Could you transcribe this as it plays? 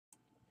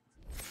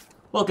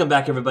Welcome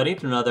back, everybody,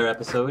 to another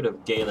episode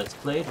of Gay Let's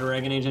Play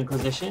Dragon Age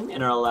Inquisition.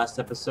 In our last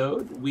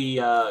episode, we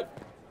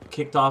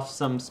kicked off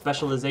some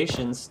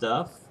specialization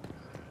stuff,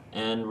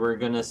 and we're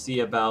gonna see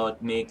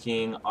about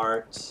making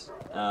art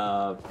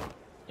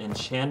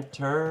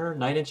enchanter,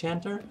 knight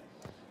enchanter.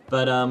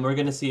 But we're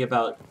gonna see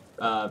about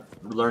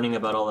learning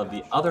about all of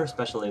the other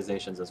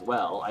specializations as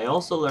well. I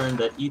also learned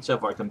that each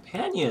of our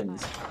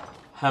companions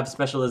have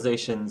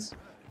specializations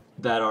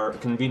that are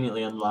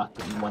conveniently unlocked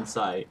in one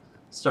side.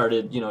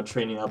 Started,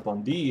 training up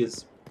on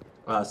these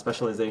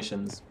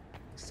specializations.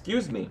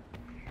 Excuse me.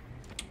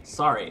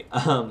 Sorry.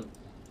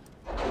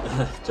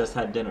 Just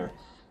had dinner.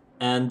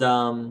 And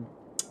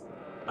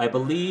I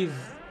believe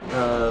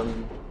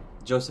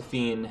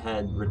Josephine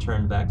had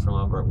returned back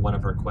from one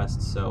of her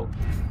quests, so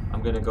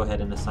I'm going to go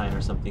ahead and assign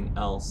her something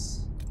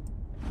else.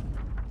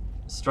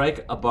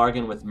 Strike a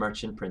bargain with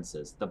merchant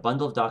princes. The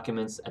bundle of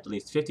documents, at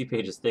least 50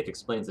 pages thick,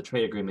 explains the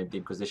trade agreement the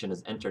Inquisition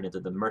has entered into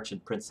the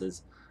merchant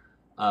princes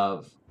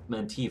of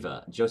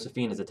Mantiva.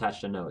 Josephine has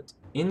attached a note.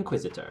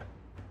 Inquisitor,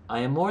 I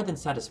am more than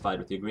satisfied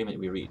with the agreement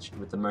we reached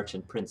with the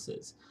merchant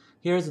princes.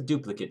 Here is a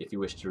duplicate if you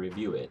wish to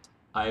review it.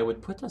 I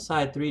would put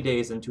aside 3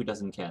 days and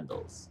 24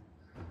 candles.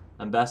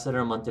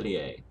 Ambassador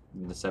Montelier,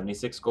 the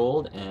 76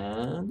 gold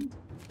and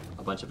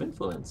a bunch of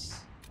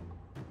influence.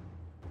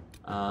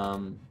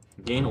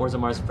 Gain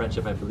Orzamar's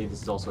friendship. I believe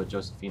this is also a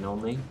Josephine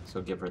only,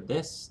 so give her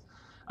this.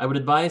 I would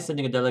advise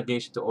sending a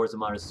delegation to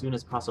Orzammar as soon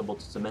as possible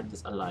to cement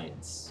this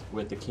alliance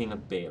with the King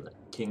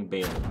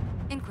Balin.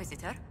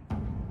 Inquisitor.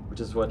 Which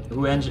is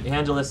who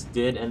Angelus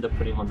did end up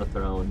putting on the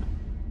throne,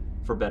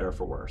 for better or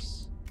for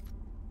worse.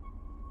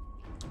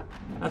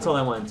 That's all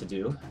I wanted to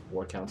do,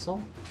 War Council.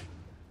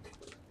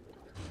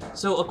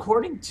 So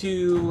according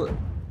to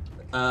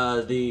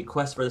the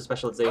quest for the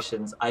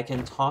specializations, I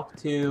can talk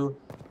to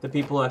the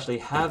people who actually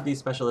have these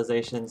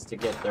specializations to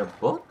get their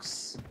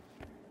books?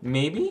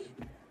 Maybe?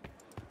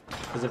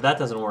 Because if that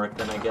doesn't work,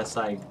 then I guess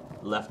I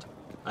left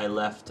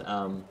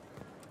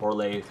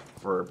Orlais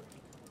for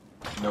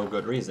no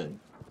good reason.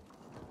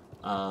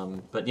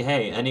 But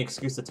hey, any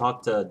excuse to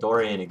talk to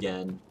Dorian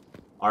again,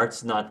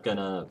 Art's not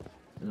gonna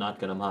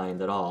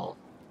mind at all.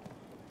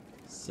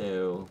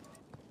 So,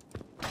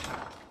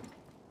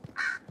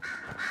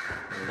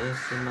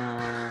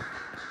 listen,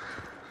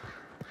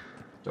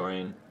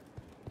 Dorian.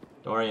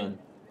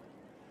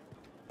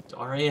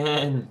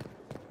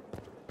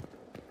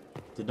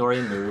 Did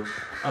Dorian move?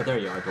 Oh, there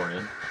you are,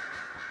 Dorian.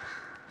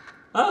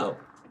 Oh!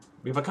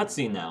 We have a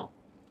cutscene now.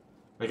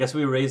 I guess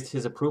we raised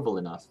his approval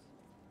enough.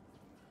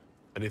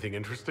 Anything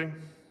interesting?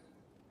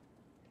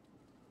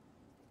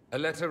 A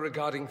letter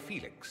regarding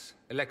Felix,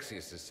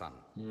 Alexius'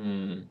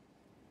 son.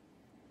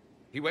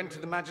 He went to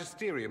the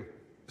magisterium,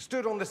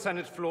 stood on the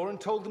Senate floor and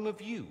told them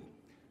of you.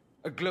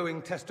 A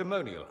glowing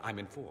testimonial, I'm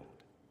informed.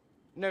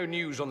 No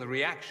news on the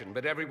reaction,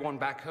 but everyone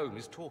back home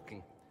is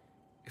talking.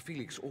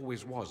 Felix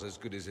always was as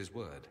good as his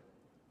word.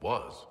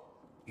 Was?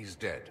 He's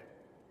dead.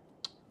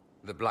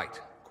 The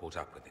blight caught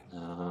up with him.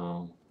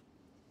 Oh.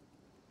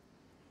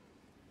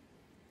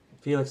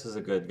 Felix is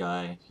a good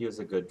guy. He was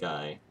a good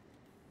guy.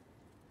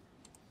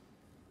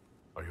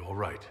 Are you all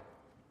right?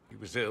 He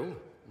was ill,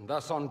 and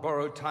thus on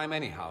borrowed time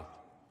anyhow.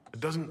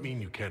 It doesn't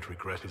mean you can't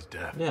regret his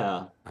death.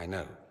 Yeah. I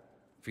know.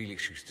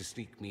 Felix used to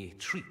sneak me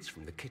treats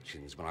from the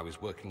kitchens when I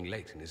was working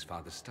late in his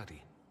father's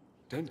study.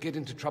 Don't get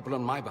into trouble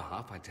on my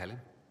behalf, I tell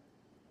him.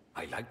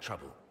 I like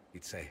trouble,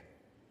 he'd say.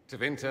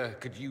 Tevinter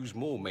could use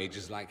more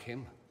mages like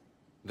him.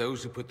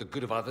 Those who put the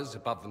good of others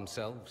above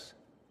themselves.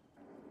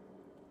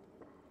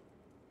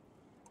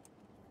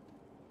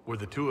 Were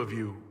the two of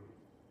you...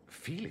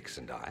 Felix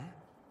and I?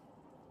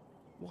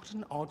 What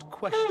an odd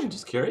question. I'm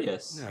just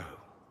curious. No.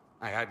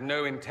 I had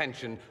no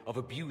intention of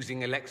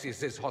abusing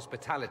Alexius's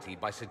hospitality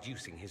by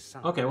seducing his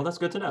son. Okay, well that's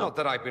good to know. Not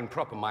that I've been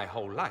proper my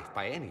whole life,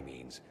 by any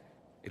means.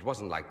 It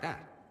wasn't like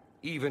that.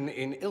 Even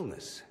in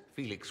illness,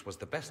 Felix was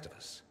the best of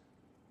us.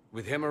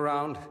 With him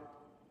around,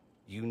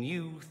 you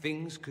knew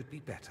things could be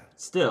better.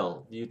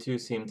 Still, you two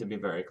seem to be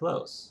very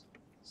close.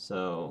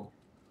 So...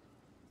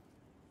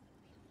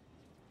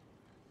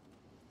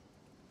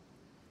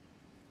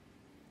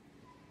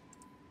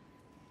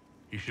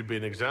 He should be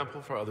an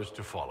example for others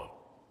to follow,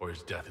 or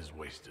his death is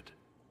wasted.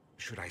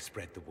 Should I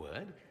spread the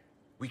word?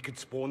 We could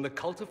spawn the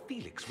cult of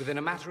Felix within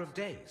a matter of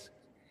days.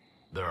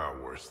 There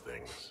are worse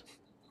things.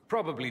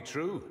 Probably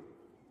true.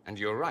 And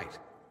you're right.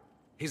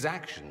 His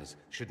actions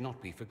should not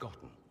be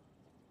forgotten.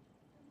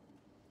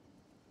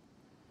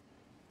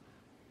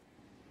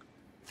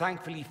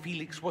 Thankfully,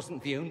 Felix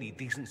wasn't the only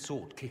decent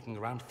sort kicking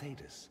around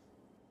Thedas.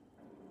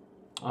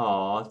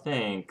 Aw,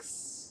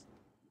 thanks.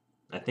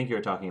 I think you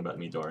were talking about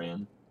me,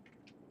 Dorian.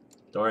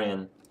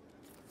 Dorian.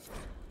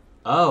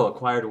 Oh,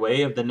 acquired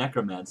Way of the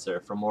Necromancer,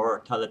 for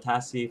more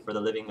Talatasi for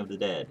the living of the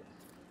dead.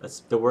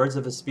 The words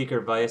of a speaker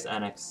Vias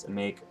Annex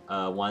make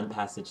one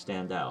passage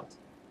stand out.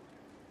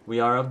 We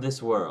are of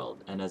this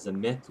world, and as a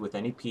myth with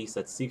any piece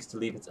that seeks to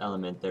leave its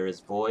element, there is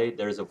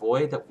a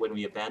void that when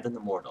we abandon the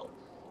mortal,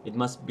 It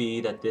must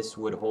be that this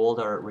would hold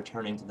our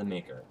returning to the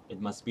Maker.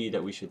 It must be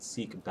that we should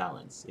seek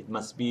balance. It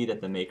must be that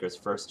the Maker's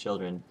first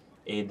children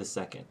Aid the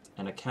second.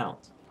 An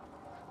account.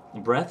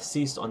 Breath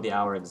ceased on the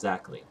hour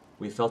exactly.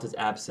 We felt his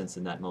absence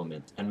in that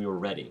moment, and we were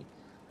ready.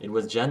 It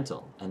was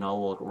gentle, and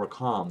all were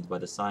calmed by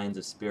the signs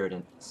of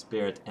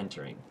spirit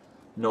entering,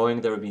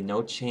 knowing there would be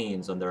no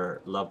chains on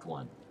their loved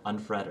one.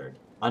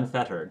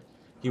 Unfettered,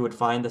 he would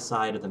find the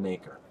side of the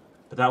Maker.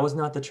 But that was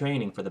not the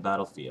training for the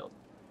battlefield.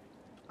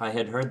 I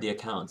had heard the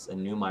accounts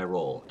and knew my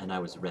role, and I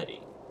was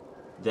ready.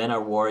 Then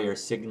our warrior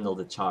signaled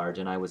the charge,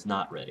 and I was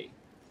not ready.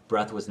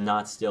 Breath was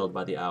not stilled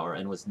by the hour,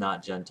 and was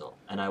not gentle,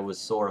 and I was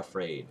sore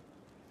afraid.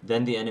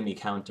 Then the enemy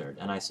countered,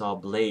 and I saw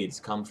blades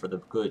come for the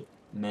good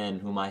men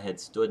whom I had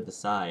stood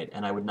beside,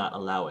 and I would not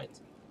allow it.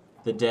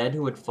 The dead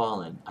who had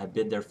fallen, I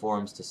bid their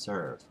forms to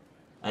serve,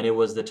 and it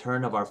was the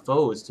turn of our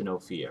foes to know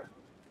fear.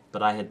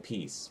 But I had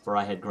peace, for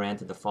I had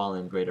granted the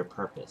fallen greater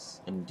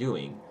purpose, and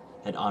doing,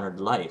 had honored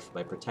life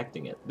by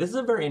protecting it. This is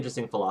a very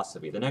interesting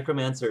philosophy. The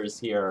necromancers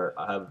here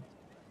have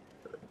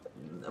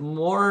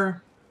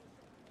more...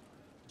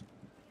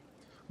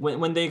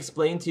 When they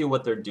explain to you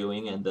what they're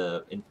doing and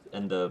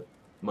the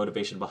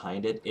motivation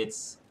behind it,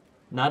 it's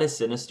not as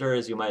sinister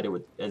as you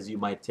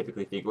might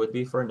typically think it would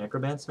be for a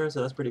necromancer,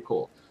 so that's pretty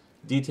cool.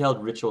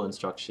 Detailed ritual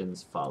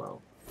instructions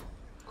follow.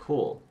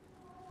 Cool.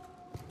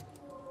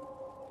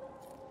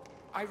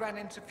 I ran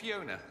into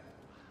Fiona.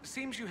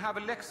 Seems you have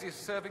Alexius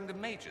serving the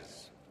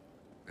mages.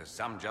 There's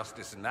some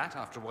justice in that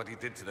after what he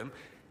did to them.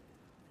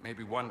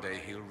 Maybe one day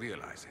he'll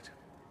realize it.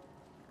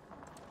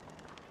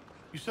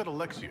 You said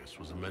Alexius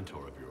was a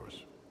mentor of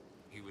yours.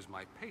 He was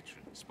my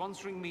patron,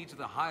 sponsoring me to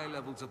the higher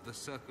levels of the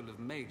Circle of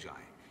Magi.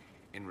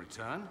 In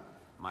return,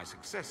 my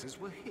successes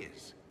were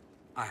his.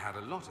 I had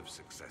a lot of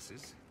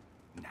successes,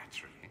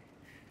 naturally.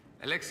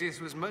 Alexius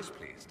was most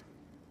pleased.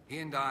 He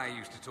and I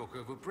used to talk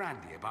over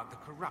brandy about the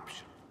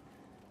corruption,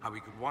 how we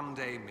could one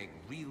day make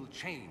real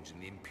change in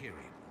the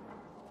Imperium.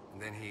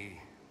 And then he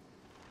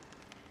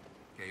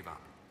gave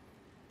up.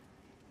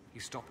 He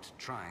stopped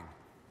trying.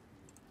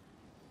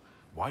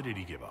 Why did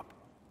he give up?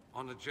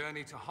 On a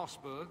journey to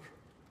Hossberg,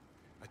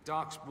 a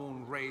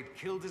Darkspawn raid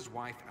killed his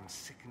wife and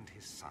sickened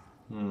his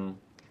son.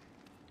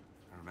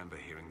 I remember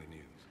hearing the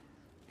news.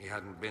 He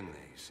hadn't been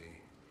there, you see.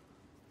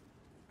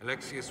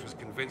 Alexius was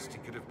convinced he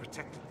could have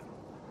protected them.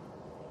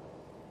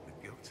 The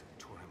guilt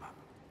tore him up.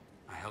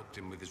 I helped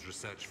him with his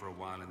research for a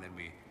while, and then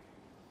we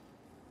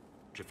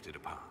drifted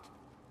apart.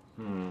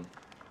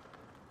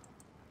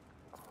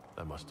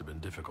 That must have been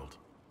difficult.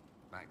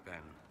 Back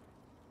then,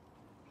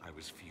 I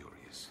was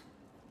furious.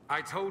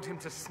 I told him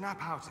to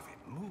snap out of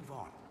it, move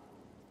on.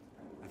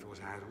 I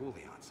thought I had all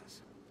the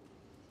answers.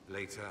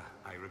 Later,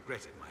 I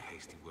regretted my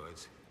hasty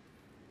words.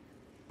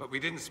 But we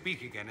didn't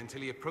speak again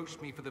until he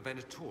approached me for the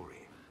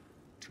Venatori.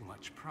 Too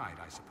much pride,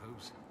 I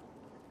suppose.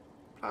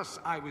 Plus,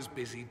 I was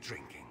busy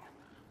drinking.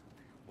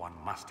 One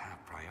must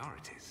have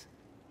priorities.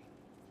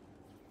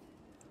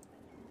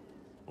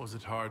 Was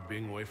it hard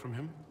being away from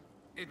him?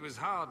 It was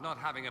hard not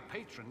having a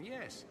patron,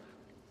 yes.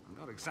 I'm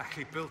not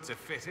exactly built to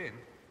fit in.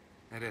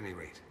 At any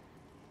rate,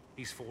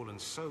 he's fallen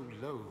so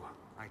low,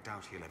 I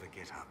doubt he'll ever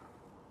get up.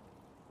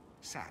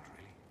 Sad,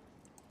 really.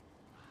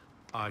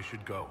 I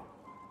should go.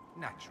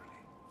 Naturally.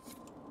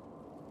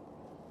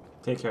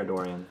 Take care,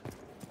 Dorian.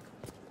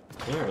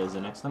 There is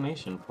an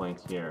exclamation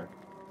point here.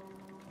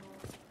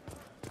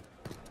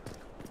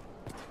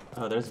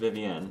 Oh, there's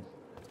Vivienne.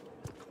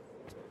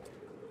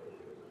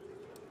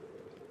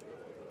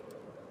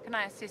 Can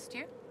I assist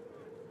you?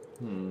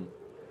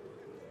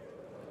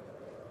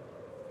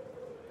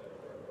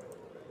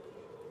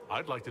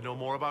 I'd like to know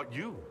more about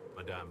you,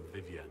 Madame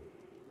Vivienne.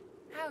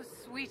 How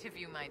sweet of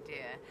you, my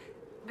dear.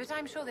 But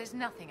I'm sure there's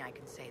nothing I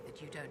can say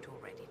that you don't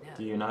already know.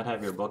 Do you not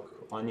have your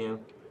book on you?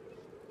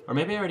 Or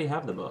maybe I already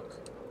have the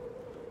book.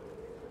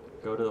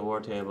 Go to the war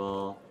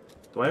table.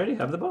 Do I already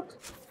have the book?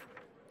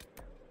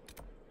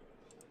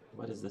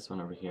 What is this one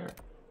over here?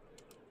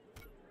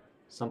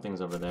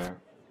 Something's over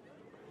there.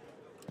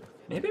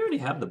 Maybe I already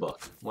have the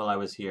book while I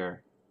was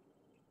here.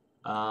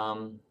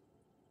 The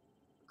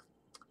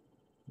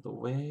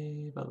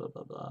way... blah blah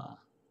blah blah.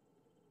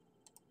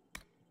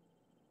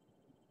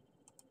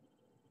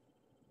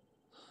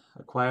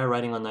 Acquire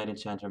writing on Night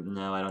Enchanter.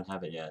 No, I don't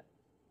have it yet.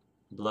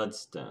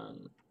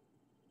 Bloodstone.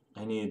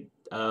 I need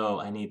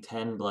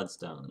 10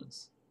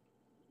 bloodstones.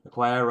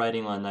 Acquire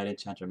writing on Night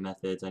Enchanter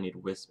methods. I need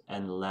Wisp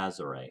and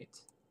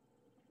Lazurite.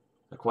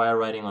 Acquire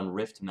writing on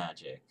Rift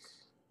Magic.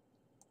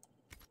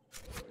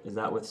 Is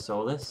that with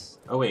Solus?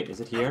 Oh wait, is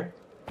it here?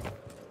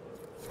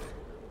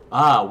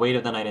 Ah, Weight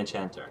of the Night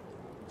Enchanter.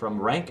 From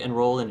rank and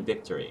roll in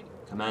victory,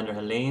 Commander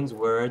Helene's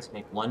words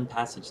make one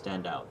passage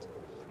stand out.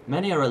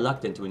 Many are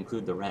reluctant to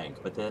include the rank,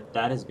 but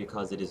that is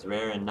because it is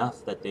rare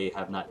enough that they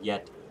have not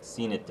yet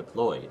seen it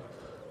deployed.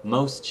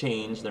 Most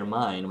change their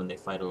mind when they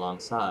fight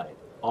alongside.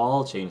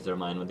 All change their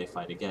mind when they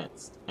fight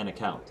against. An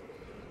account.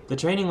 The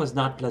training was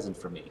not pleasant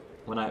for me.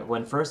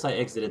 When first I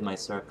exited my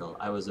circle,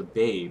 I was a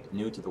babe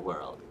new to the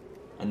world.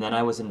 And then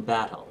I was in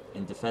battle,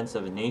 in defense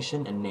of a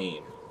nation and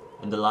name,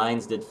 and the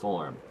lines did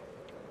form,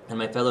 and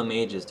my fellow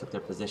mages took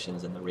their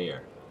positions in the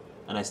rear,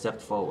 and I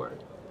stepped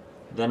forward.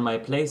 Then my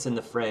place in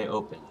the fray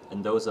opened,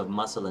 and those of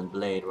muscle and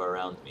blade were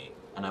around me,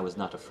 and I was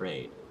not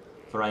afraid.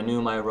 For I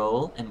knew my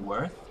role and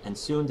worth, and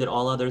soon did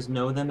all others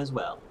know them as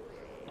well.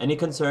 Any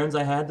concerns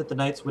I had that the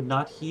knights would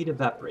not heed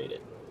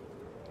evaporated.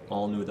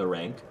 All knew their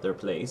rank, their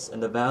place,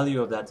 and the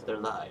value of that to their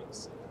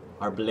lives.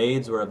 Our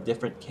blades were of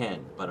different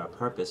kin, but our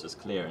purpose was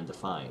clear and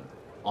defined.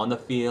 On the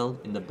field,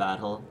 in the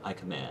battle, I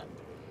command.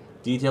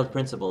 Detailed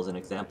principles and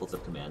examples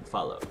of command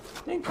followed.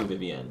 Thank you,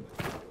 Vivienne.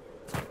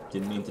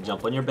 Didn't mean to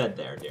jump on your bed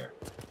there, dear.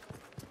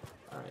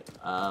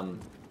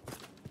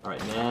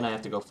 Alright, man, I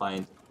have to go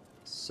find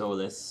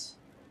Solis.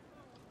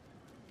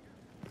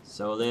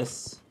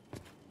 Solis.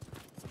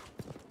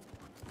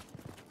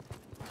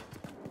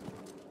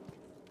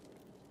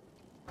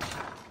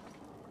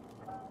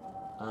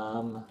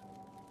 I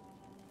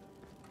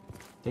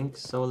think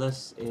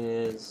Solis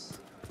is...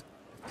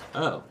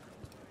 Oh.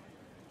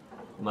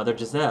 Mother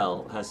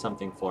Giselle has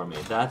something for me.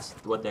 That's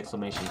what the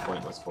exclamation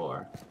point was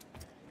for.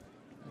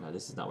 No,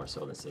 this is not where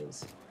Solis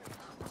is.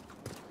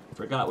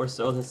 Forgot where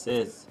Solis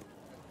is.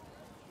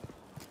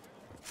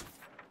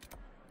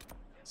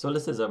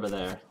 Solis is over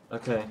there.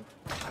 Okay.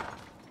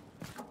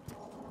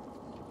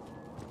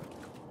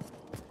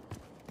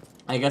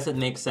 I guess it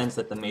makes sense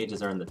that the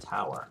mages are in the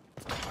tower.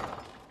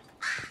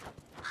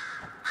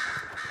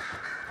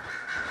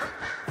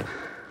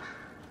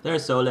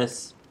 There's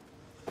Solis.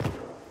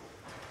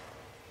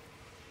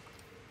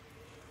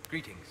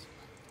 Greetings.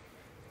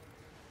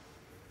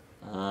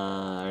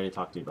 I already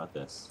talked to you about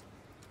this.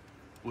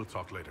 We'll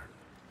talk later.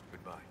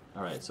 Goodbye.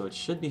 Alright, so it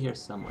should be here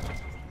somewhere.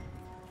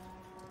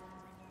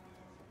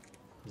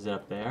 Is it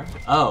up there?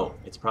 Oh,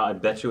 it's probably, I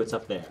bet you it's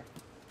up there.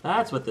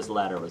 That's what this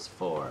ladder was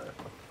for.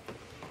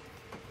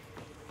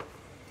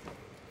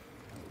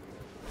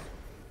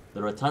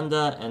 The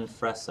Rotunda and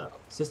Fresco.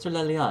 Sister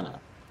Leliana,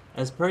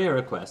 as per your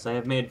request, I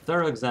have made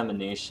thorough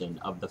examination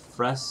of the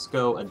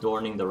fresco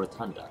adorning the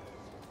Rotunda.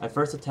 I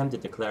first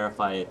attempted to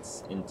clarify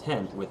its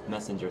intent with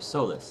Messenger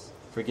Solis.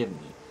 Forgive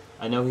me.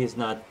 I know he is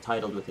not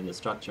titled within the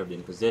structure of the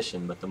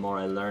Inquisition, but the more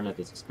I learn of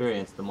his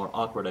experience, the more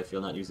awkward I feel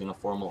not using a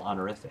formal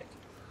honorific.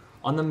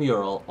 On the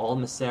mural, all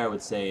Messer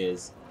would say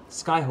is,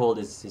 Skyhold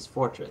is his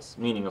fortress,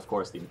 meaning, of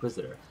course, the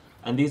Inquisitor,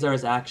 and these are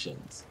his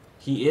actions.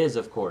 He is,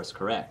 of course,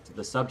 correct.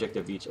 The subject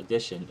of each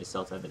edition is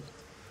self-evident.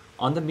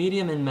 On the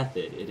medium and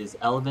method, it is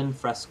elven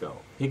fresco,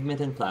 pigment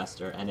and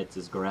plaster, and it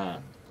is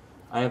grand.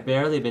 I have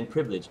barely been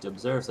privileged to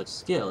observe such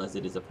skill as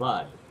it is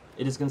applied.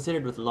 It is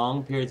considered with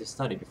long periods of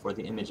study before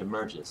the image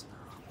emerges,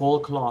 whole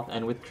cloth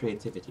and with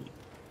creativity.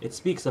 It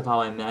speaks of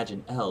how I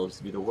imagine elves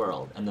to be the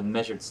world, and the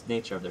measured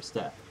nature of their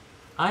step.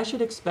 I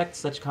should expect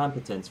such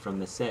competence from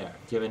Messer,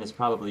 given his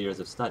probable years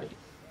of study,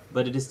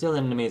 but it is still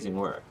an amazing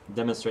work,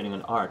 demonstrating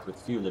an art with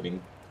few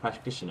living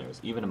practitioners,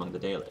 even among the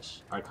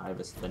Dalish,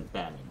 archivist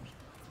Banning.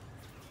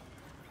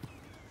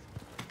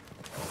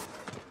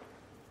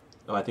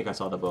 Oh, I think I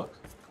saw the book.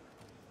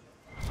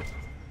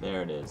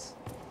 There it is.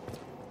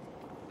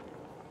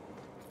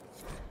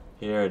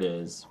 Here it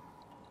is.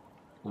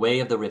 Way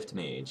of the Rift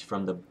Mage.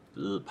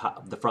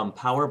 From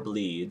Power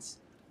Bleeds,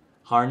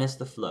 harness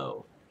the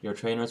flow. Your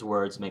trainer's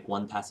words make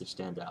one passage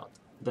stand out.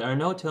 There are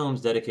no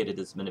tomes dedicated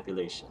to this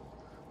manipulation.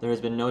 There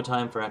has been no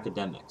time for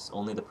academics,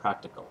 only the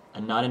practical,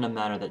 and not in a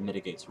manner that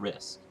mitigates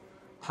risk.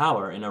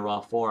 Power in a raw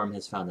form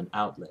has found an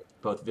outlet,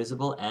 both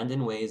visible and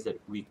in ways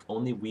that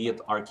only we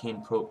of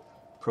arcane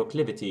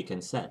proclivity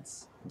can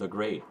sense.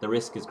 The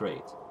risk is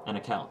great. An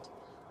account.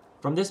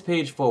 From this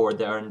page forward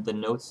there are the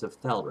notes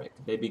of Thelric.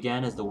 They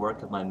began as the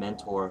work of my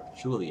mentor,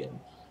 Julian,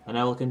 and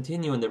I will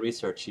continue in the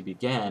research she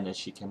began as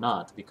she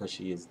cannot because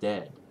she is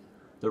dead.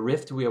 The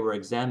rift we were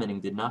examining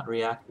did not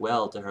react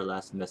well to her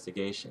last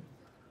investigation.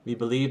 We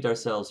believed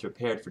ourselves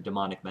prepared for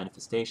demonic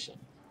manifestation.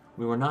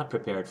 We were not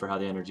prepared for how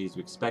the energies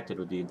we expected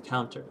would be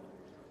encountered.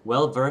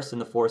 Well versed in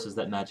the forces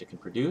that magic can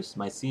produce,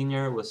 my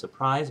senior was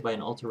surprised by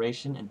an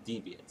alteration and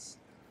deviance.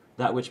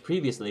 That which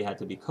previously had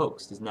to be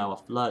coaxed is now a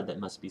flood that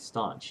must be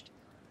staunched.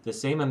 The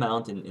same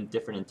amount in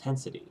different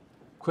intensity.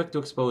 Quick to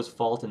expose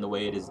fault in the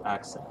way it is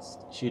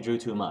accessed. She drew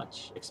too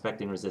much,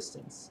 expecting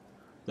resistance.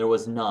 There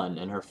was none,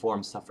 and her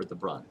form suffered the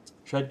brunt.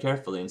 Tread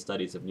carefully in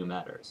studies of new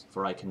matters,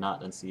 for I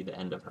cannot unsee the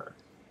end of her.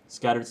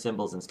 Scattered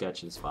symbols and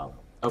sketches follow.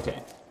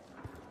 Okay.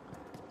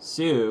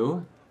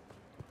 So,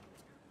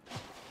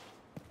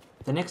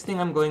 the next thing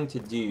I'm going to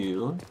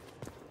do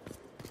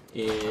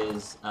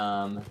is,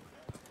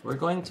 we're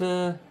going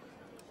to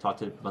talk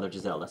to Mother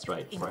Giselle, that's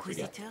right, before I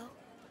forget. Inquisitor,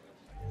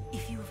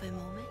 if you have a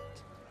moment.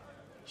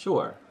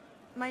 Sure.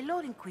 My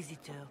Lord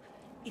Inquisitor,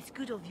 it's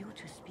good of you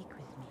to speak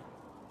with me.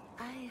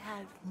 I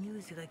have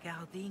news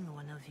regarding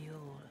one of your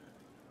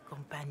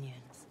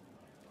companions,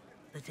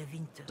 the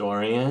Devinter.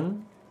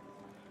 Dorian?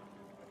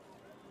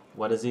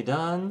 What has he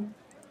done?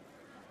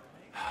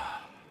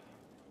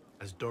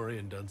 Has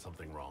Dorian done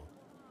something wrong?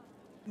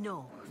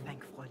 No,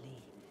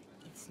 thankfully.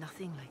 It's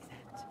nothing like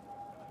that.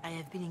 I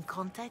have been in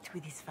contact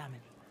with his family.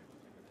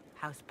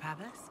 House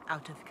Pavas,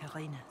 out of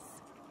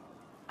Carenas.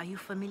 Are you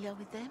familiar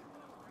with them?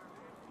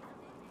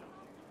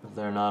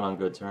 They're not on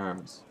good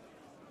terms.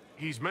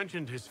 He's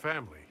mentioned his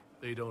family.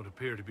 They don't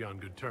appear to be on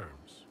good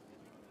terms.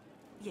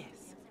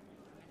 Yes.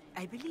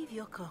 I believe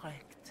you're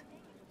correct.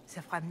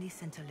 The family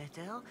sent a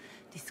letter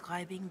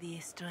describing the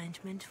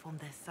estrangement from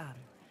their son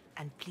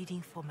and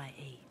pleading for my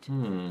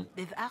aid.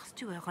 They've asked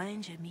to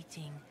arrange a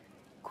meeting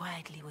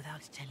quietly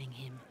without telling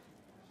him.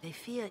 They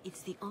fear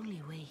it's the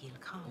only way he'll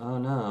come. Oh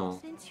no.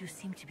 Since you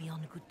seem to be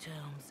on good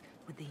terms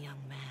with the young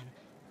man,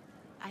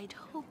 I'd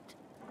hoped...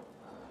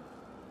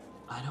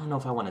 I don't know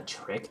if I want to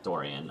trick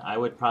Dorian. I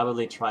would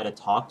probably try to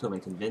talk to him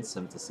and convince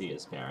him to see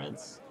his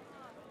parents.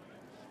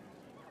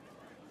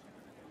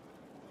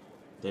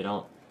 They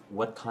don't...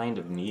 What kind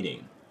of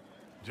meeting?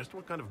 Just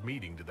what kind of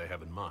meeting do they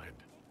have in mind?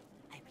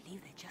 I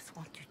believe they just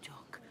want to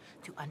talk,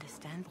 to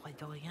understand why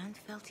Dorian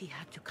felt he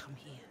had to come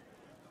here.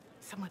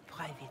 Somewhere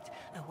private,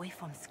 away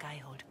from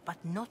Skyhold, but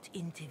not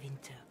in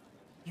Tevinter.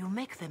 You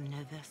make them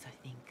nervous, I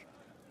think.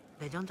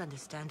 They don't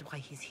understand why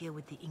he's here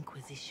with the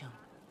Inquisition.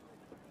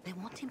 They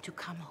want him to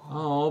come home.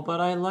 Oh,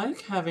 but I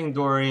like having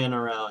Dorian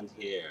around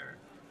here.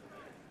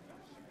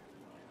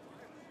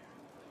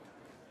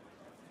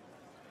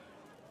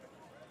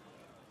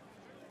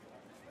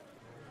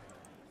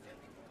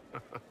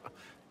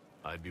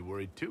 I'd be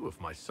worried too if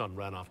my son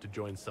ran off to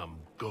join some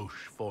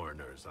gauche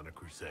foreigners on a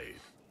crusade.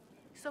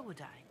 So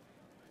would I.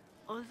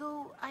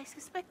 Although, I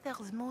suspect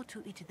there's more to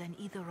it than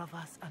either of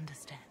us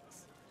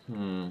understands.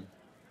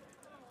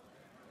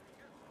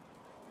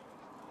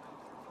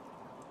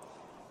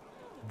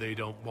 They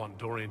don't want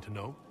Dorian to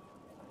know?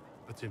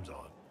 That seems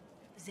odd.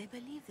 They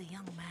believe the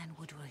young man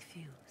would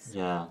refuse.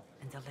 Yeah.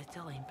 And the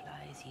letter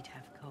implies he'd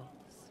have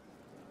cause.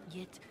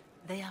 Yet,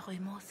 they are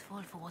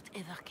remorseful for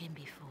whatever came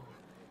before.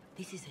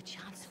 This is a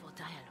chance for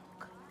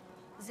dialogue.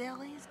 There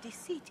is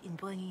deceit in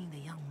bringing the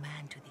young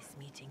man to this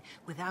meeting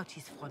without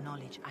his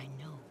foreknowledge, I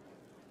know.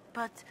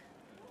 But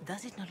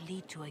does it not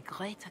lead to a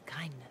greater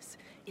kindness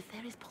if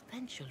there is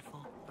potential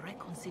for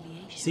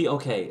reconciliation? See,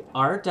 okay,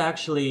 Art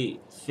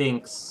actually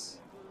thinks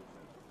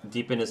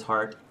deep in his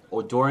heart,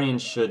 oh, Dorian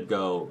should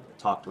go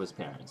talk to his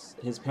parents.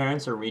 His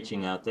parents are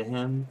reaching out to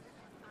him.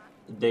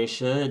 He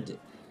should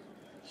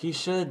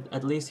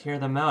at least hear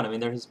them out. I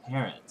mean, they're his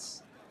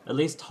parents. At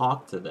least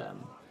talk to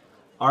them.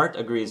 Art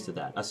agrees to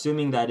that,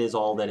 assuming that is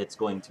all that it's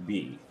going to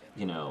be,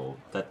 you know,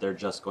 that they're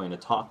just going to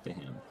talk to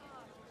him.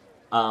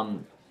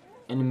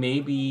 And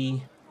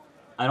maybe,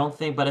 I don't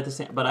think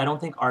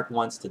Art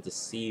wants to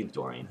deceive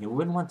Dorian. He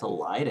wouldn't want to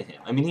lie to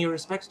him. I mean, he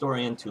respects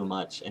Dorian too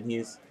much, and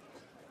he's,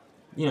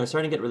 you know,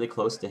 starting to get really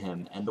close to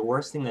him, and the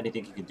worst thing that I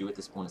think he could do at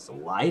this point is to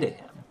lie to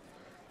him.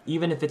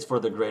 Even if it's for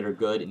the greater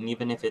good, and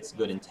even if it's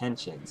good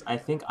intentions. I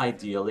think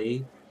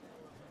ideally,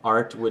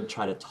 Art would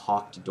try to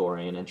talk to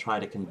Dorian and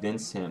try to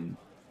convince him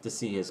to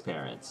see his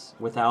parents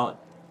without,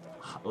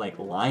 like,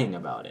 lying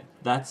about it.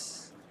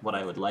 That's what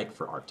I would like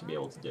for Art to be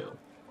able to do.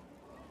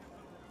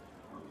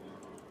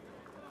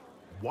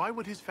 Why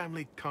would his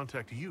family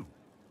contact you?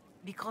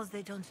 Because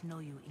they don't know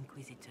you,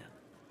 Inquisitor.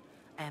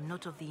 I am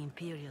not of the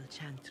Imperial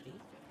Chantry,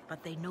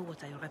 but they know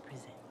what I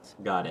represent.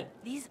 Got it.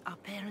 These are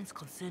parents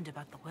concerned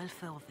about the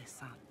welfare of their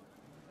son.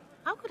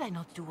 How could I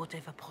not do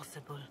whatever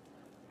possible?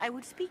 I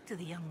would speak to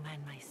the young man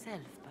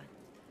myself, but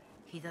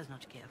he does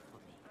not care for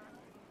me.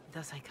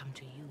 Thus I come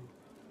to you.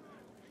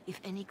 If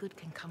any good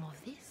can come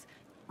of this,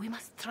 we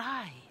must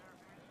try.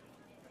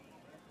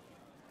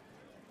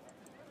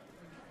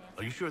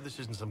 Are you sure this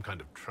isn't some kind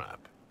of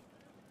trap?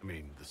 I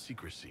mean, the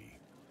secrecy.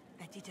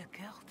 That did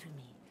occur to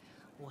me.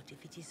 What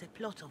if it is a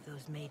plot of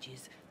those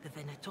mages, the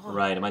Venator?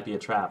 Right, it might be a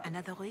trap.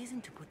 Another reason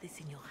to put this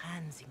in your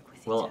hands,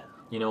 Inquisitor. Well,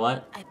 you know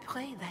what? I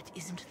pray that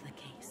isn't the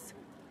case.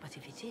 But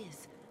if it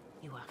is,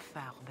 you are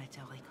far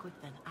better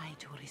equipped than I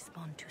to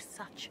respond to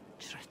such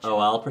treachery. Oh,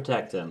 I'll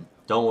protect him.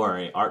 Don't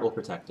worry, Art will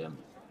protect him.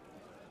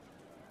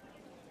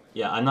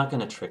 Yeah, I'm not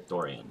gonna trick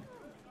Dorian.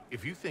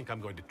 If you think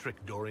I'm going to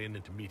trick Dorian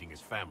into meeting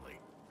his family...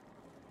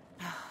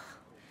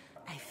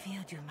 I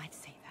feared you might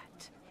say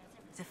that.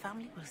 The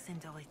family will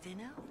send a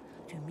retainer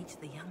to meet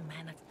the young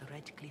man at the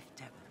Red Cliff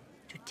Tavern,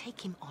 to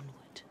take him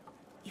onward.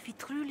 If he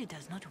truly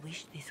does not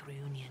wish this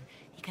reunion,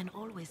 he can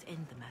always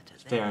end the matter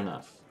there. Fair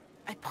enough.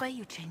 I pray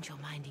you change your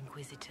mind,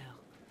 Inquisitor.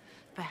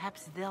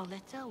 Perhaps their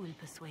letter will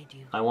persuade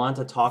you. I want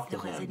to talk to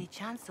If there is him. any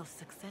chance of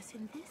success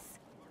in this,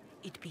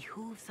 it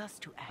behooves us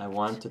to act. I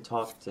want to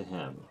talk to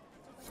him.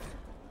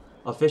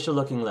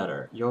 Official-looking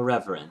letter. Your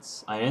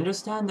Reverence, I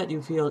understand that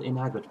you feel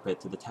inadequate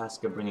to the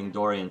task of bringing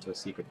Dorian to a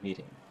secret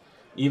meeting.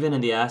 Even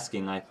in the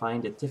asking, I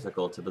find it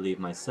difficult to believe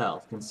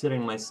myself,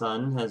 considering my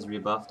son has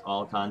rebuffed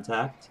all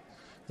contact.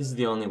 This is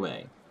the only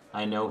way.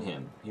 I know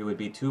him. He would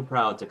be too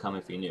proud to come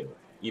if he knew,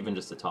 even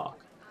just to talk.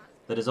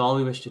 That is all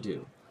we wish to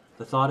do.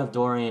 The thought of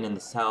Dorian in the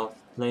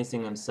south,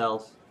 placing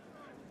himself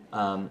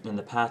in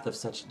the path of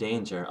such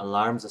danger,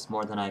 alarms us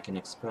more than I can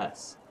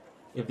express.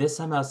 If this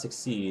somehow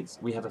succeeds,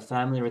 we have a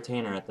family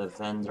retainer at the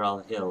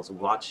Vendral Hills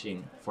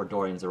watching for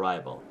Dorian's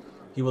arrival.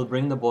 He will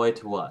bring the boy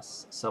to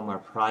us, somewhere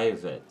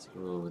private.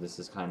 Ooh, this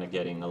is kind of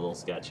getting a little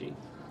sketchy.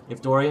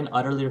 If Dorian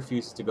utterly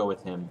refuses to go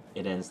with him,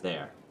 it ends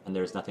there, and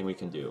there is nothing we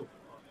can do.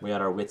 We are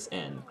at our wits'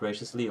 end.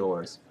 Graciously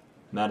yours,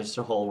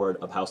 Magister Hallward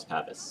of House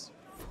Pavis.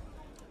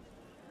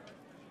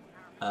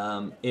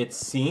 It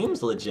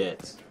seems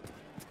legit.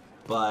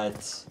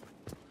 but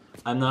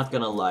I'm not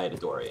gonna lie to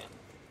Dorian.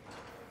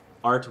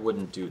 Art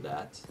wouldn't do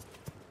that.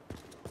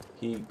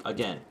 He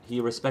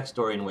respects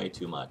Dorian way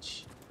too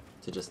much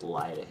to just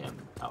lie to him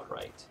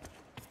outright.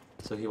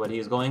 So what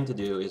he's going to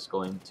do is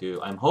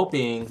I'm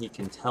hoping he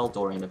can tell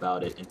Dorian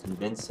about it and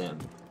convince him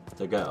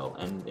to go,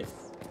 and if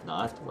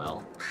not,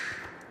 well...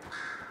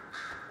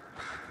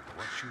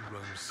 Watch you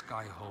roam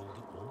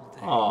Skyhold all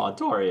day. Aw,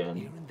 Dorian.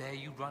 Here and there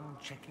you run,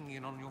 checking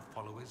in on your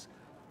followers.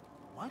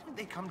 Why don't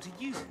they come to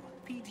you,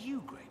 feed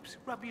you grapes,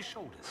 rub your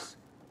shoulders?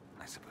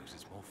 I suppose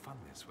it's more fun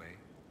this way.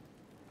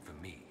 For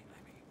me,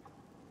 I mean.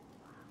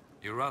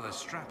 You're rather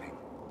strapping.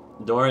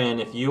 Dorian,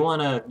 if you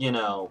wanna,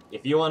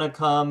 if you wanna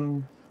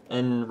come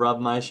and rub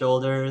my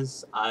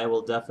shoulders, I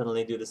will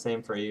definitely do the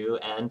same for you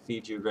and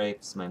feed you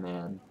grapes, my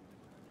man.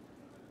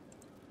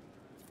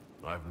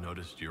 I've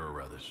noticed you're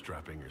rather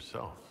strapping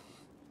yourself.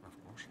 Of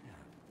course you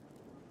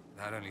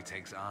have. That only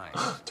takes eyes.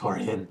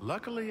 Dorian.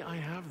 Luckily, I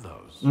have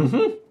those.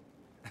 Mm-hmm.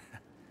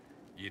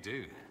 You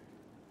do.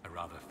 A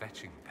rather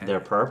fetching pair. They're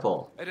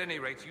purple. At any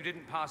rate, you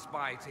didn't pass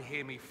by to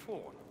hear me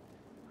fawn.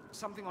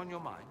 Something on your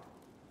mind?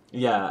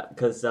 Yeah,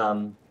 because,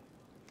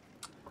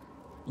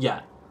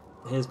 yeah,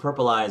 his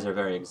purple eyes are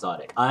very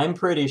exotic. I'm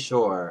pretty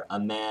sure a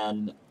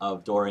man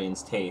of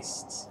Dorian's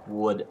tastes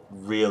would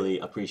really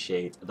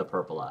appreciate the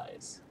purple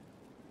eyes.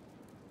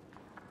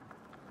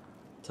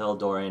 Tell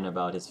Dorian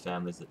about his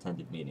family's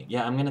attended meeting.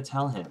 Yeah, I'm gonna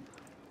tell him.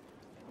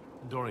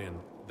 Dorian,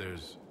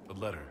 there's a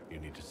letter you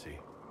need to see.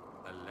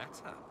 A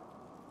letter?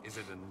 Is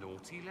it a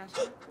naughty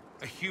letter?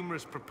 A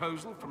humorous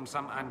proposal from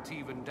some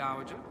Antivan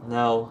dowager?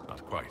 No.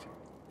 Not quite.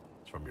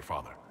 It's from your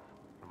father.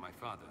 From my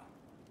father.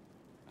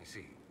 I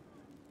see.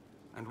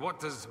 And what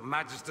does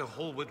Magister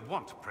Hallward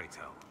want, pray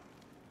tell?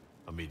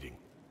 A meeting.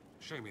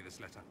 Show me this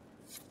letter.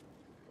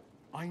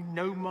 I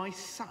know my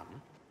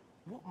son?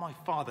 What my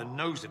father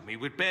knows of me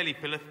would barely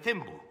fill a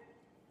thimble.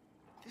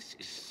 This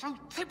is so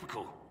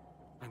typical.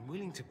 I'm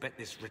willing to bet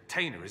this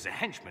retainer is a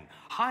henchman,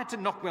 hired to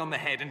knock me on the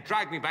head and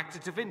drag me back to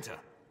Tevinter.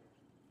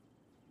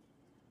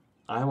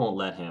 I won't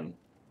let him.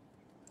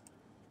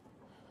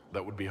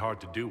 That would be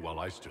hard to do while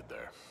I stood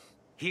there.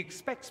 He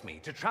expects me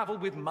to travel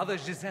with Mother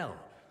Giselle,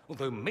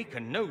 although Maker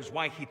knows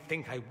why he'd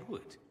think I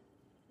would.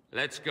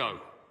 Let's go.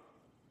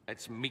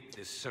 Let's meet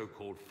this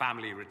so-called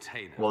family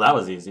retainer. Well, that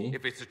was easy.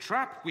 If it's a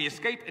trap, we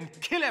escape and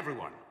kill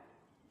everyone.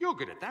 You're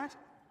good at that.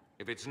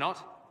 If it's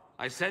not,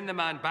 I send the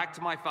man back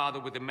to my father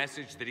with a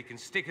message that he can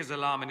stick his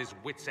alarm in his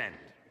wit's end.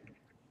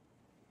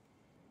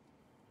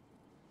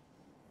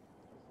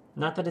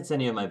 Not that it's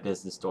any of my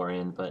business,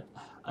 Dorian, but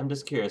I'm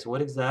just curious,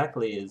 what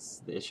exactly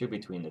is the issue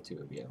between the two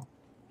of you?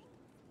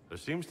 There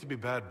seems to be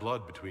bad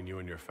blood between you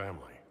and your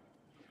family.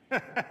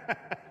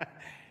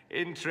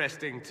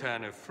 Interesting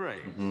turn of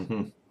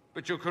phrase.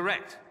 But you're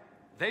correct.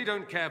 They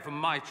don't care for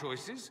my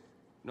choices,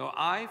 nor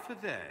I for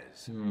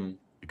theirs.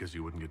 Because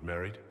you wouldn't get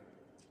married?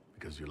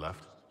 Because you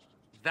left?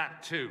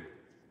 That too.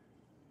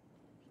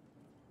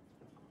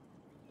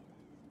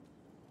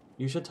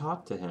 You should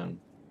talk to him.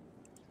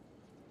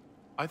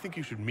 I think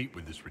you should meet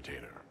with this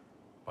retainer.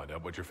 Find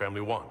out what your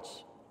family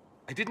wants.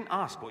 I didn't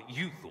ask what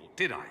you thought,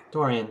 did I?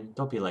 Dorian,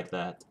 don't be like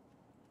that.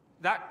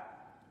 That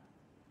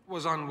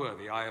was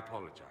unworthy. I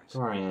apologize.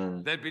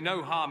 Dorian. There'd be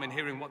no harm in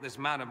hearing what this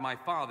man of my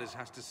father's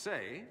has to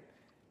say.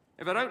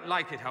 If I don't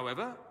like it,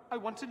 however, I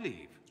want to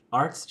leave.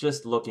 Art's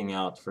just looking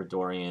out for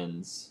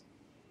Dorian's...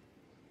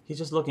 He's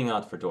just looking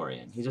out for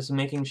Dorian. He's just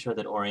making sure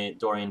that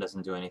Dorian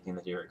doesn't do anything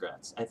that he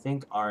regrets. I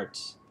think Art...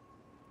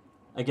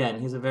 Again,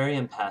 he's a very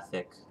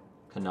empathic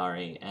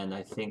Canary, and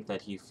I think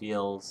that he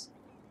feels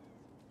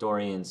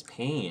Dorian's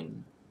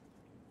pain.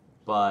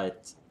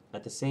 But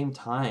at the same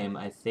time,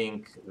 I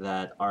think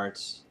that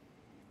Art...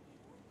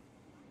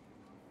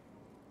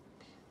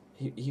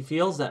 He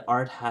feels that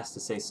Art has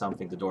to say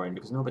something to Dorian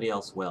because nobody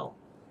else will.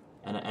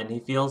 And he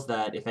feels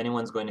that if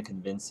anyone's going to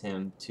convince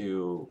him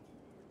to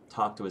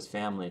talk to his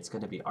family, it's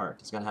going to be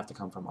Art. It's going to have to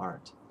come from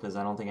Art. Because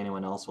I don't think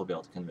anyone else will be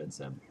able to convince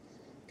him.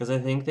 Because I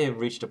think they've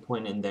reached a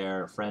point in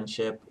their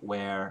friendship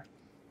where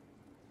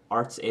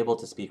Art's able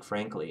to speak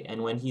frankly.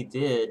 And when he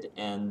did,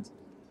 and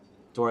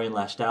Dorian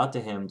lashed out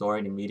to him,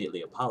 Dorian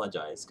immediately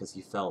apologized because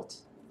he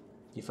felt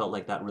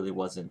like that really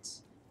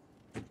wasn't...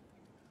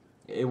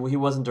 It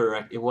wasn't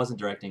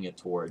directing it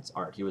towards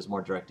Art. He was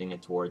more directing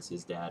it towards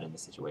his dad in the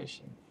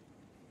situation.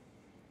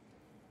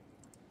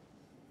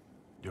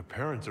 Your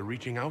parents are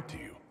reaching out to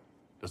you.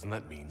 Doesn't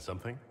that mean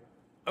something?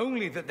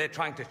 Only that they're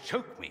trying to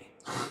choke me.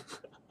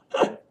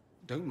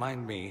 Don't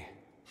mind me.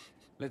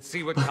 Let's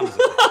see what comes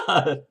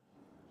of it.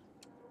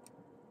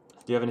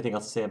 Do you have anything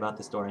else to say about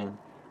this, Dorian?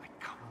 I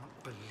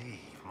can't believe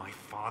my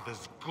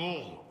father's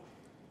gall.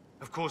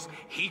 Of course,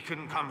 he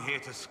couldn't come here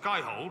to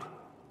Skyhold.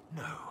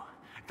 No,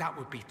 that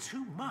would be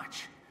too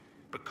much.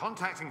 But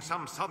contacting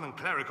some southern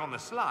cleric on the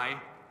sly,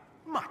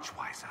 much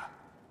wiser.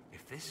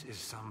 If this is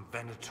some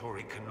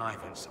venatory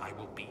connivance, I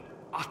will be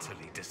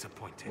utterly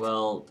disappointed.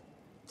 Well,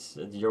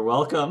 you're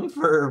welcome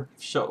for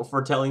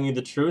telling you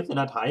the truth and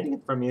not hiding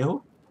it from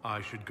you.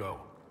 I should go.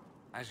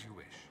 As you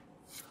wish.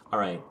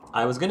 Alright,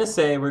 I was gonna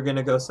say we're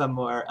gonna go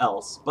somewhere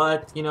else,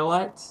 but you know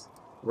what?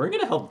 We're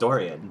gonna help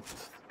Dorian.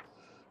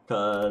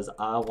 Because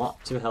I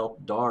want to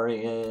help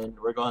Dorian.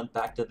 We're going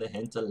back to the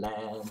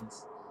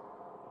hinterlands.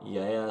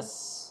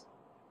 Yes.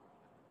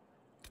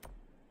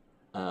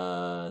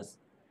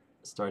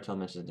 Storytelling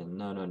mentioned.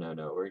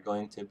 No. We're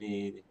going to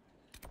be...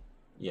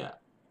 Yeah.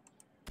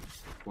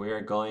 We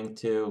are going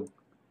to...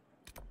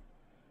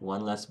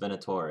 One less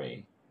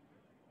Venatori.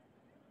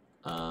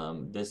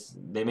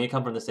 They may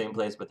come from the same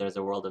place, but there's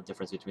a world of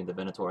difference between the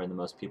Venatori and the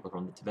most people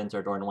from the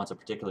Tevinter. Dorian wants a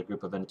particular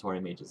group of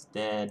Venatori mages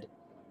dead.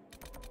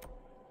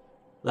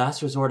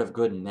 Last resort of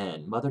good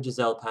men. Mother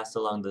Giselle passed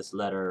along this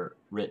letter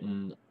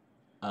written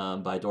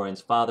by Dorian's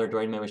father.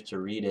 Dorian may wish to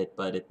read it,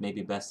 but it may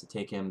be best to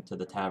take him to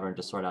the tavern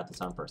to sort out this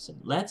on person.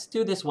 Let's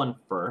do this one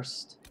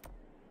first.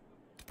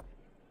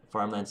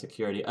 Farmland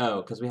security.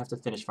 Oh, because we have to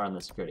finish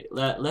farmland security.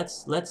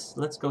 Let's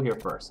go here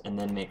first, and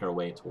then make our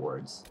way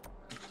towards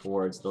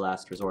the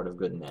last resort of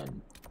good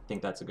men. I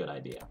think that's a good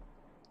idea.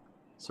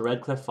 So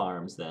Redcliffe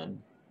Farms,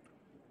 then.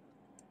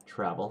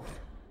 Travel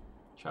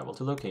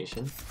to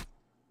location.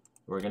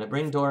 We're gonna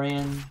bring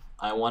Dorian.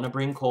 I want to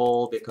bring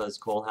Cole because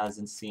Cole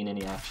hasn't seen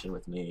any action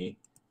with me.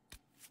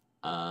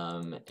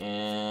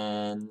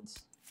 And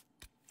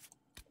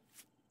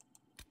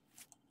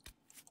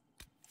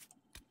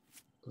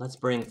let's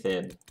bring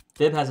Thib.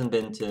 Thib hasn't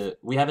been to...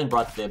 We haven't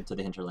brought Thib to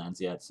the hinterlands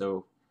yet,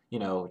 so, you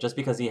know, just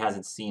because he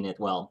hasn't seen it,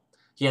 well,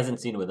 he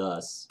hasn't seen it with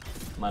us.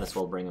 Might as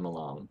well bring him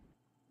along.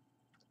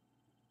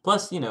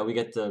 Plus, you know, we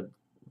get to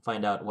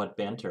find out what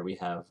banter we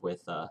have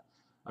with our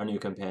new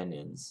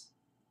companions.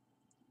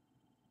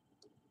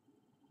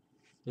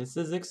 This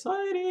is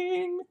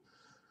exciting!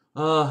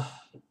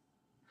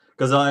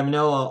 Because I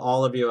know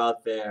all of you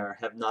out there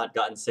have not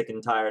gotten sick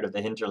and tired of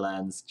the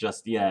hinterlands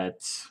just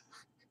yet.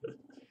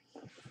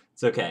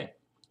 It's okay.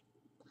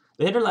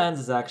 The hinterlands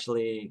is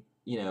actually,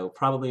 you know,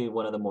 probably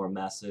one of the more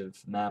massive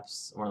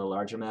maps, one of the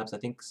larger maps. I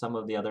think some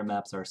of the other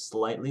maps are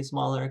slightly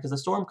smaller, because the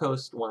Storm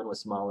Coast one was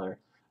smaller.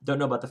 Don't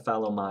know about the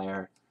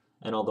Fallowmire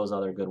and all those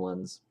other good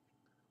ones.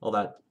 All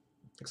that,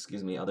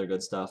 excuse me, other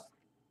good stuff.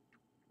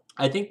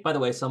 I think, by the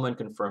way, someone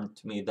confirmed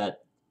to me that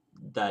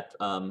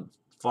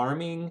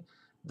farming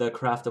the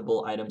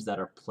craftable items that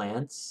are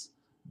plants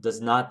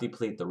does not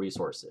deplete the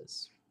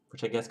resources,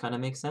 which I guess kind of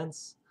makes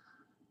sense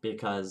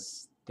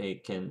because they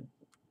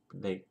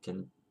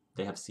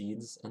have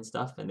seeds and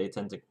stuff, and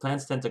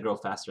plants tend to grow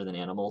faster than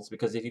animals,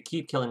 because if you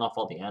keep killing off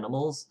all the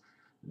animals,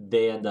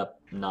 they end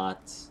up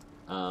not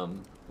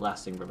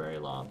lasting for very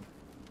long.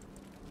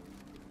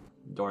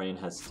 Dorian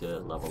has to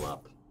level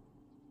up.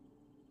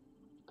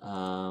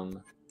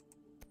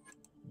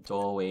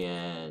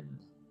 Dorian,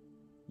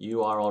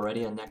 you are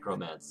already a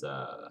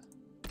necromancer.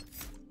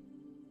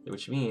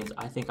 Which means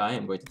I think I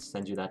am going to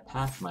send you that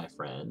path, my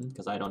friend,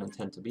 because I don't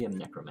intend to be a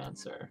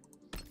necromancer.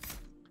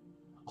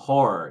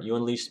 Horror. You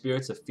unleash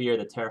spirits of fear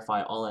that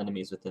terrify all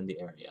enemies within the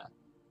area.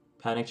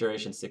 Panic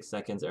duration 6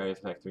 seconds, area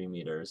effect 3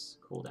 meters,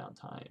 cooldown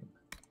time.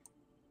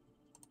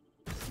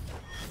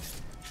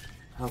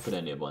 How could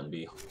anyone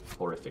be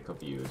horrific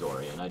of you,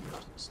 Dorian? I do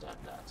not understand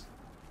that.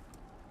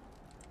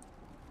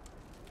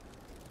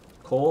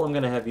 Cole, I'm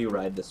gonna have you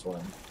ride this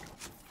one.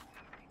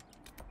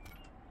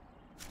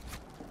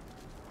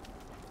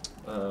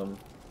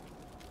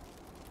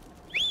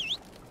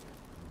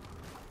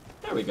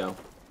 There we go.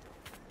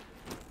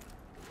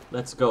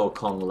 Let's go,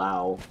 Kong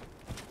Lao.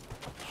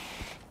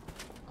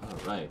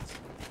 Alright.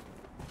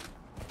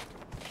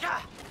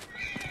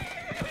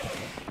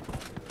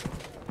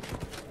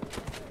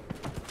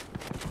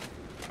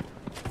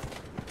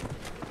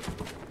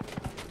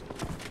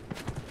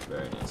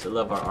 Very nice. I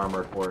love our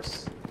armored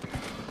horse.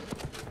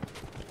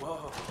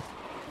 Whoa.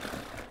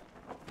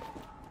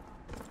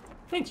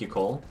 Thank you,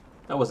 Cole.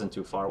 That wasn't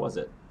too far, was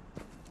it?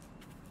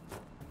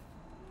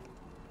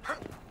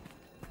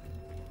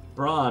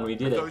 Braun, we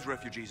did it. If those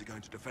refugees are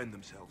going to defend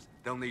themselves,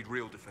 they'll need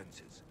real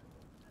defenses.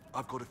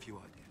 I've got a few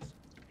ideas.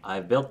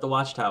 I've built the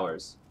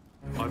watchtowers.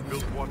 I've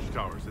built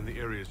watchtowers in the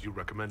areas you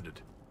recommended.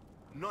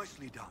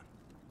 Nicely done.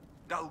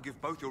 That'll give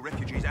both your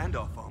refugees and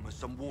our farmers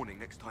some warning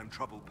next time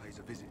trouble pays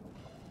a visit.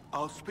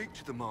 I'll speak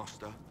to the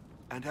master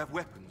and have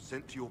weapons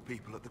sent to your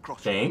people at the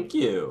crossroads. Thank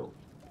you.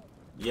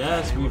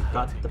 Yes, we've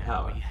got the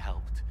power. We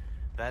helped.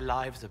 Their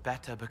lives are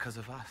better because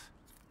of us.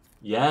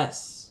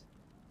 Yes.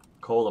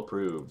 Cole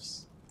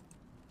approves.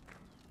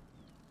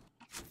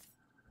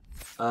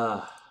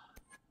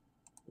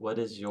 What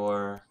is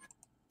your...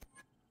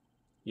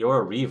 You're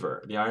a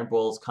Reaver. The Iron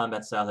Bull's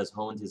combat style has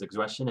honed his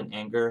aggression and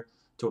anger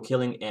to a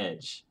killing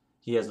edge.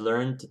 He has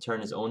learned to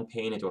turn his own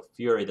pain into a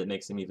fury that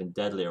makes him even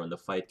deadlier when the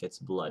fight gets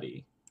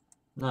bloody.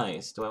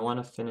 Nice. Do I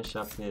want to finish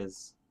up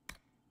his...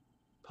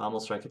 Pommel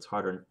strike gets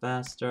harder and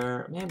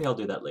faster. Maybe I'll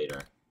do that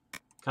later.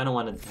 Kind of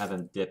want to have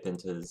him dip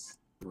into his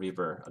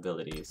Reaver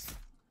abilities.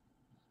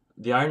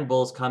 The Iron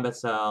Bull's combat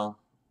style...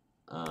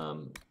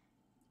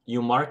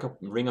 You mark a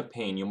ring of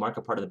pain. You mark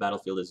a part of the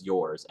battlefield as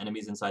yours.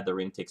 Enemies inside the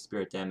ring take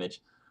spirit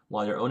damage,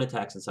 while your own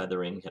attacks inside the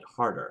ring hit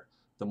harder.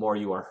 The more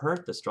you are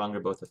hurt, the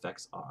stronger both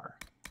effects are.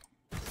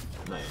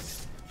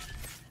 Nice.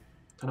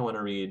 Kind of want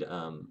to read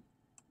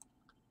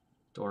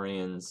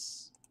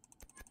Dorian's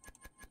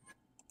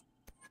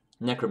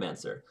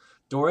Necromancer.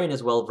 Dorian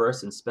is well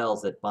versed in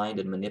spells that bind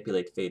and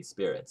manipulate fade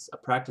spirits, a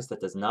practice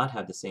that does not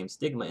have the same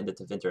stigma in the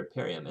Tevinter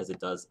Imperium as it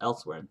does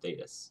elsewhere in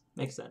Thedas.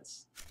 Makes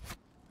sense.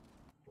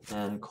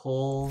 And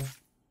Cole...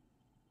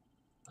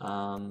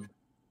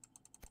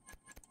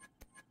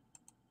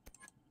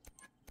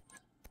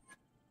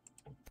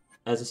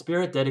 As a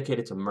spirit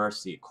dedicated to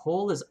mercy,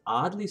 Cole is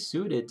oddly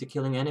suited to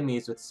killing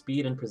enemies with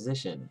speed and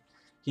precision.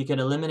 He can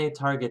eliminate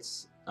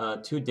targets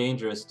too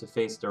dangerous to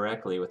face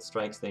directly with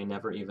strikes they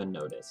never even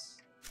notice.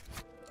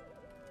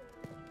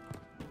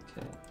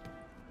 Okay.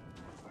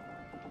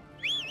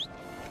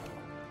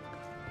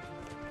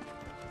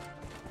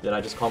 Did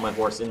I just call my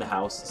horse in the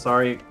house?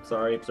 Sorry,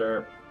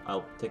 sir.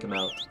 I'll take him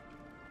out.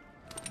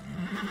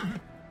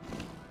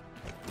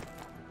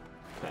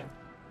 Okay.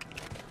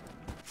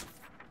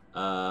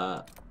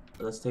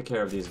 Let's take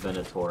care of these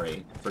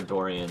Venatori for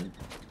Dorian.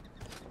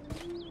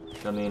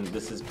 I mean,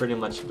 this is pretty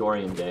much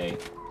Dorian Day.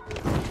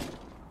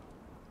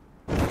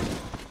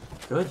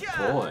 Good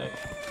boy.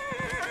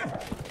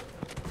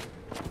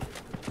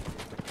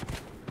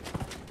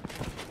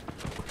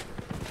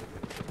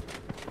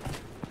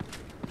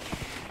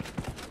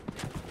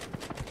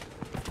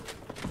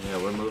 Yeah,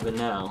 we're moving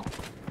now.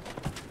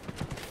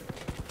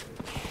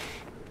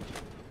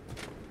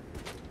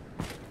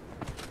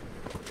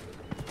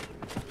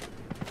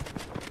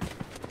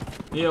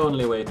 The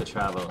only way to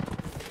travel.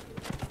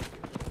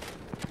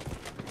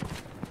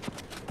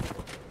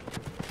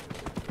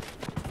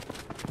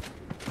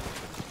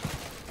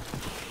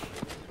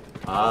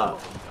 Ah.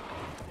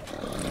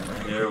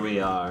 Here we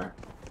are.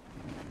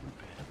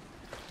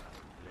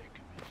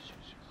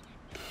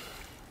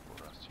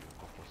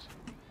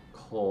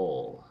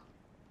 Cole.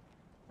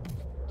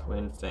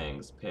 Twin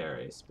Fangs,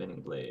 Parry, Spinning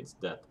Blades,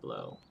 Death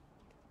Blow.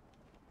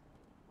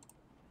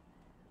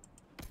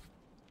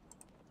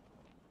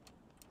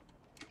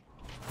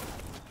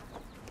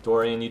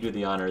 Dorian, you do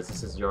the honors.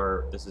 This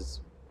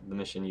is the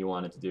mission you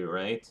wanted to do,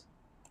 right?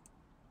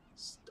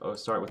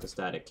 Start with the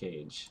static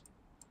cage.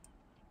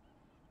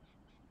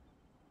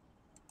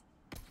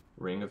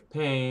 Ring of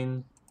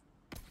Pain.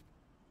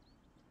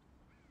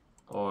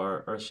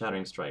 Or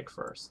Shattering Strike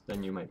first.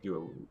 Then you might do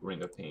a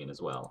Ring of Pain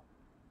as well.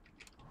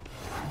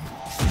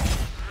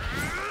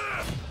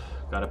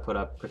 Gotta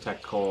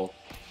protect Cole.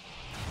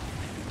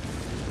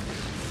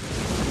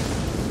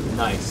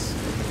 Nice.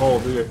 Cole,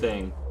 do your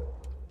thing.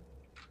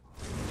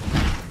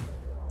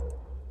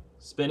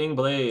 Spinning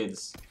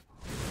Blades.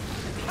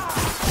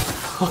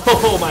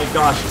 Oh my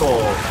gosh,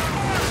 Cole.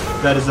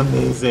 That is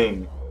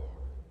amazing.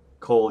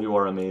 Cole, you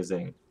are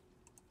amazing.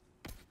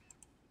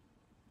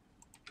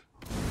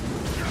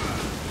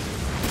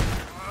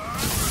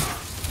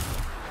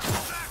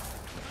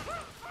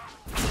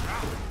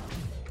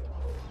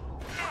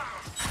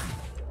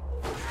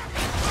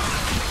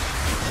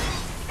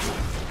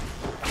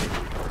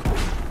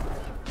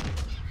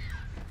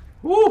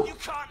 Woo! You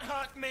can't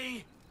hurt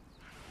me!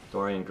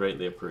 Dorian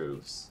greatly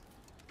approves.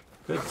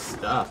 Good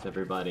stuff,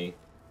 everybody.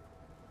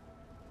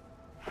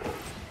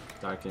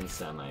 Darkened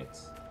Samite.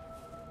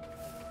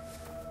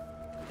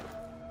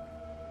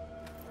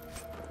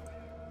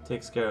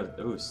 Takes care of...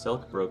 Ooh,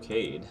 Silk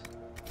Brocade.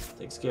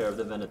 Takes care of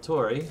the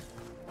Venatori.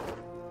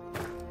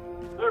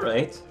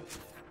 Alright.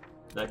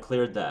 That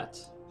cleared that.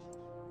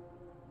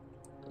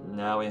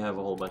 Now we have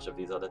a whole bunch of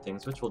these other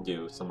things, which we'll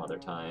do some other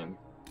time.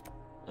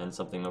 And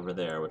something over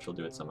there, which we'll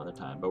do at some other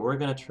time. But we're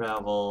gonna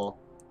travel...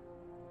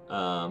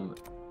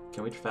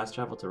 can we fast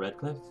travel to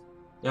Redcliffe?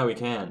 Yeah, we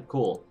can.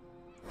 Cool.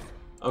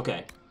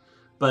 Okay.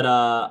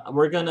 But,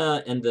 we're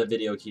gonna end the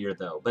video here,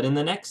 though. But in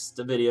the next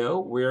video,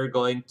 we're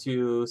going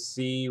to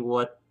see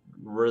what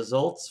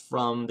results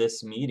from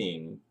this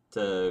meeting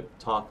to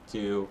talk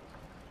to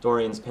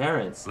Dorian's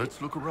parents.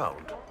 Let's look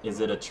around. Is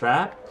it a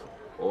trap?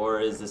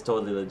 Or is this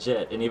totally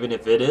legit? And even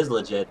if it is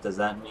legit, does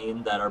that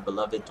mean that our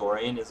beloved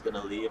Dorian is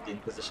gonna leave the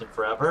Inquisition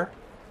forever?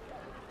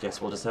 Guess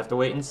we'll just have to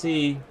wait and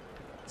see.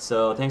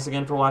 So, thanks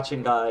again for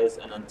watching, guys,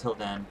 and until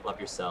then, love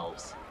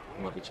yourselves,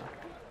 and love each other.